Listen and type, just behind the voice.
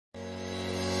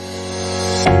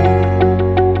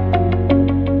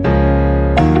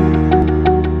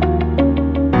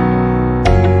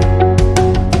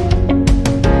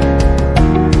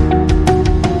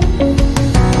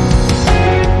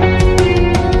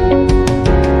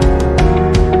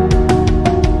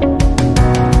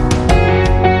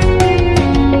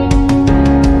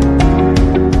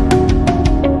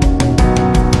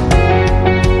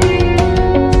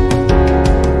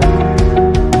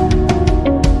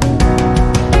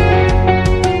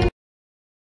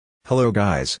Hello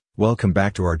guys, welcome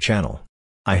back to our channel.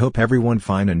 I hope everyone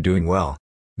fine and doing well.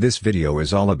 This video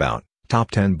is all about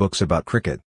top 10 books about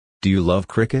cricket. Do you love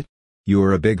cricket? You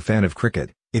are a big fan of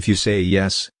cricket. If you say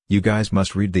yes, you guys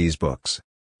must read these books.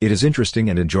 It is interesting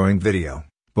and enjoying video.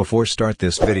 Before start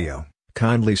this video,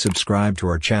 kindly subscribe to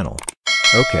our channel.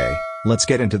 Okay, let's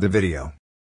get into the video.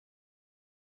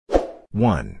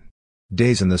 1.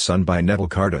 Days in the Sun by Neville.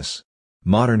 Cardus.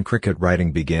 Modern cricket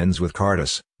writing begins with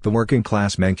Cardus, the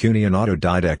working-class Mancunian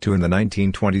autodidact who in the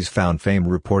 1920s found fame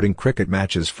reporting cricket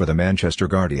matches for the Manchester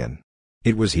Guardian.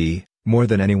 It was he, more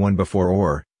than anyone before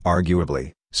or,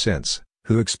 arguably, since,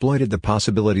 who exploited the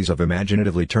possibilities of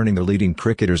imaginatively turning the leading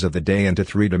cricketers of the day into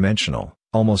three-dimensional,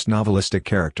 almost novelistic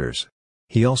characters.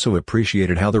 He also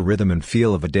appreciated how the rhythm and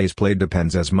feel of a day's play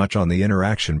depends as much on the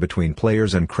interaction between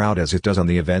players and crowd as it does on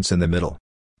the events in the middle.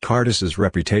 Cardus's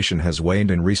reputation has waned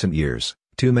in recent years,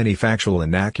 too many factual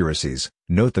inaccuracies,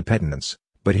 note the pettiness,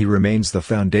 but he remains the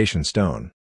foundation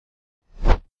stone.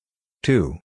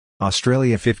 2.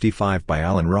 Australia 55 by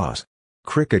Alan Ross.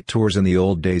 Cricket tours in the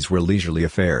old days were leisurely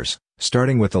affairs,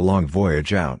 starting with the long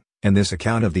voyage out, and this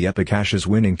account of the epic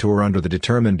Ashes-winning tour under the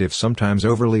determined if sometimes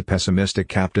overly pessimistic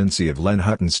captaincy of Len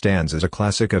Hutton stands as a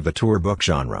classic of the tour book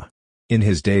genre. In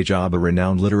his day job a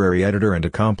renowned literary editor and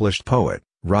accomplished poet,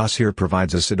 Ross here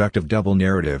provides a seductive double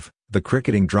narrative, the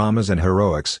cricketing dramas and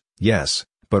heroics, yes,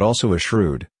 but also a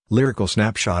shrewd, lyrical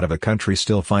snapshot of a country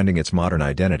still finding its modern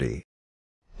identity.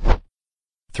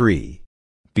 3.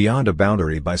 Beyond a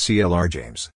Boundary by C.L.R.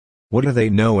 James. What do they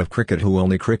know of cricket who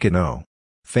only cricket know?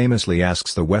 Famously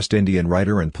asks the West Indian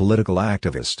writer and political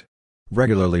activist.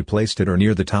 Regularly placed at or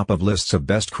near the top of lists of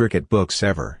best cricket books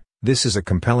ever, this is a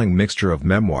compelling mixture of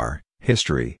memoir,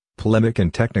 history, polemic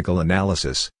and technical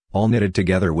analysis, all knitted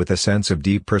together with a sense of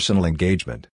deep personal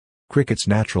engagement. Cricket's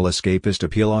natural escapist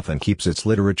appeal often keeps its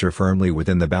literature firmly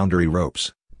within the boundary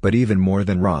ropes, but even more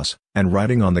than Ross, and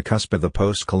riding on the cusp of the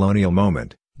post-colonial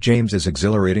moment, James is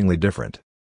exhilaratingly different.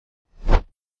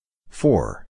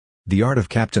 4. The Art of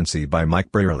Captaincy by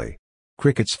Mike Brearley.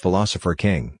 Cricket's philosopher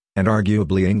king, and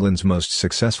arguably England's most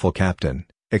successful captain,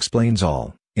 explains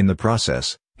all. In the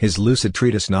process, his lucid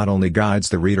treatise not only guides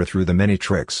the reader through the many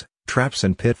tricks, traps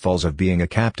and pitfalls of being a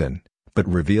captain, but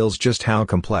reveals just how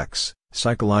complex,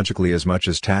 psychologically as much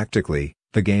as tactically,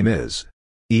 the game is.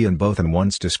 Ian Botham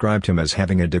once described him as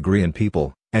having a degree in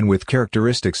people, and with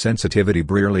characteristic sensitivity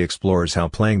Brearley explores how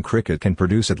playing cricket can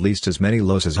produce at least as many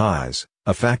lows as highs,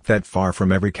 a fact that far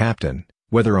from every captain,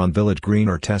 whether on village green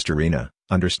or test arena,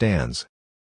 understands.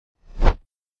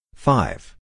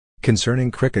 5.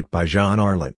 Concerning Cricket by Jean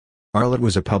Arlott. Arlott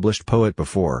was a published poet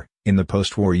before, in the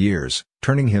post-war years,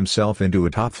 turning himself into a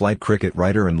top-flight cricket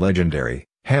writer and legendary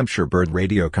Hampshire bird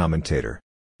radio commentator.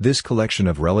 This collection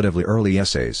of relatively early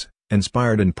essays,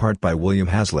 inspired in part by William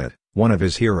Hazlitt, one of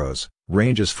his heroes,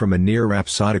 ranges from a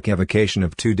near-rhapsodic evocation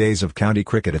of 2 days of county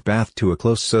cricket at Bath to a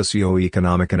close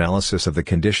socio-economic analysis of the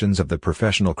conditions of the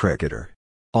professional cricketer.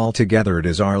 Altogether it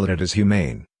is Arlott at his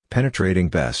humane, penetrating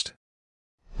best.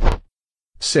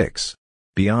 6.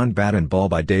 Beyond Bat and Ball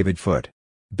by David Foote.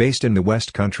 Based in the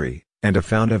West Country, and a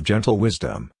fount of gentle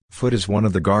wisdom, Foote is one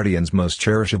of the Guardian's most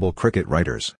cherishable cricket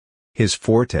writers. His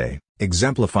forte,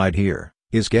 exemplified here,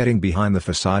 is getting behind the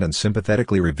facade and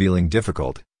sympathetically revealing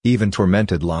difficult, even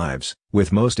tormented lives,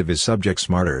 with most of his subjects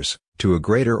martyrs, to a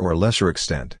greater or lesser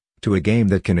extent, to a game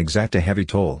that can exact a heavy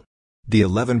toll. The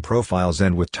 11 profiles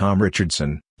end with Tom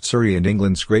Richardson, Surrey and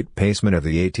England's great paceman of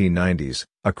the 1890s,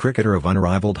 a cricketer of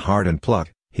unrivaled heart and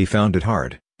pluck. He found it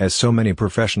hard, as so many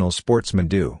professional sportsmen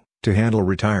do, to handle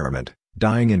retirement,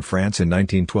 dying in France in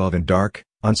 1912 in dark,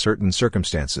 uncertain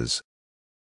circumstances.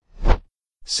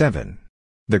 7.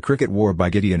 The Cricket War by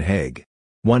Gideon Haigh.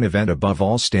 One event above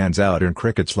all stands out in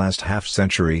cricket's last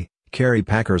half-century, Kerry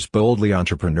Packer's boldly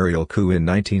entrepreneurial coup in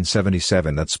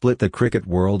 1977 that split the cricket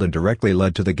world and directly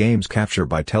led to the game's capture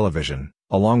by television,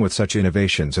 along with such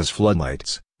innovations as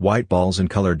floodlights, white balls and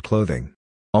colored clothing.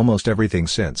 Almost everything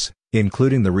since,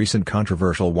 including the recent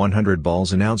controversial 100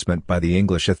 balls announcement by the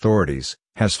English authorities,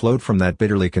 has flowed from that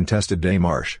bitterly contested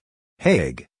démarche.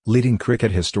 Haigh, leading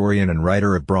cricket historian and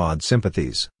writer of broad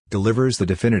sympathies, delivers the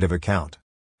definitive account.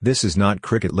 This is not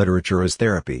cricket literature as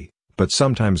therapy, but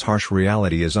sometimes harsh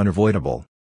reality is unavoidable.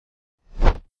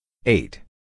 8.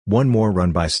 One More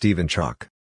Run by Stephen Chalke.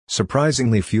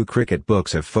 Surprisingly few cricket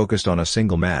books have focused on a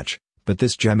single match, but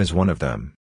this gem is one of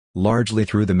them. Largely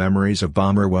through the memories of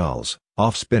Bomber Wells,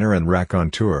 off-spinner and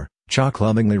raconteur, Chalke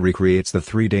lovingly recreates the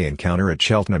 3-day encounter at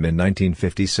Cheltenham in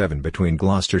 1957 between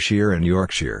Gloucestershire and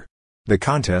Yorkshire. The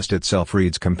contest itself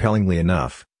reads compellingly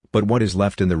enough, but what is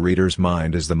left in the reader's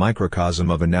mind is the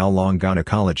microcosm of a now long gone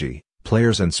ecology,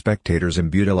 players and spectators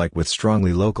imbued alike with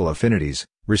strongly local affinities,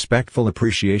 respectful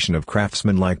appreciation of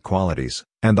craftsmanlike qualities,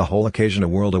 and the whole occasion a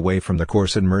world away from the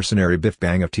coarse and mercenary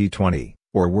biff-bang of T20,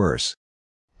 or worse.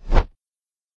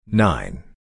 9.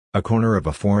 A Corner of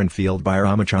a Foreign Field by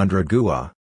Ramachandra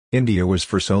Guha. India was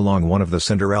for so long one of the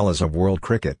Cinderellas of world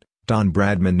cricket. Don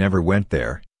Bradman never went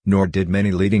there, nor did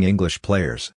many leading English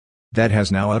players. That has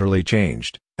now utterly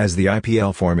changed, as the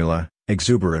IPL formula,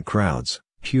 exuberant crowds,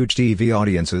 huge TV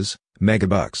audiences,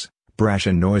 megabucks, brash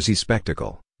and noisy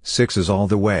spectacle, sixes all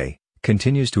the way,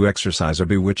 continues to exercise a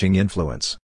bewitching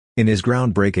influence. In his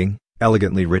groundbreaking,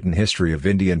 elegantly written history of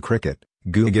Indian cricket,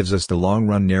 Guha gives us the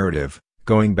long-run narrative,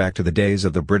 going back to the days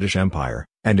of the British Empire,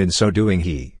 and in so doing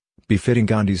he, befitting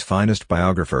Gandhi's finest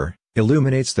biographer,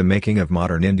 illuminates the making of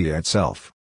modern India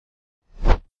itself.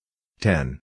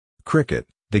 10. Cricket,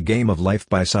 The Game of Life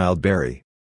by Scyld.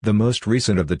 The most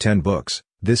recent of the 10 books,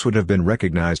 this would have been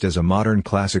recognized as a modern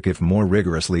classic if more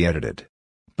rigorously edited.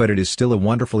 But it is still a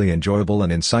wonderfully enjoyable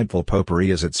and insightful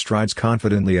potpourri as it strides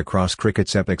confidently across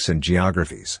cricket's epochs and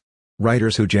geographies.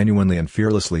 Writers who genuinely and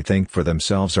fearlessly think for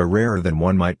themselves are rarer than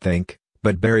one might think,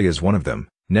 but Barry is one of them,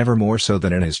 never more so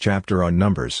than in his chapter on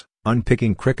numbers,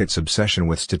 unpicking cricket's obsession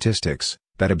with statistics,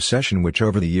 that obsession which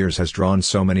over the years has drawn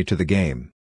so many to the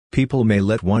game. People may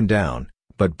let one down,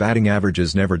 but batting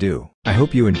averages never do. I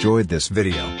hope you enjoyed this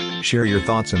video. Share your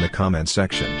thoughts in the comments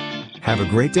section. Have a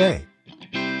great day!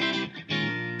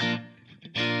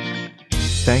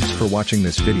 Thanks for watching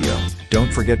this video.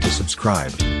 Don't forget to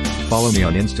subscribe. Follow me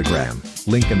on Instagram,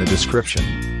 link in the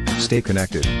description. Stay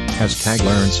connected,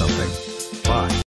 #LearnSomething.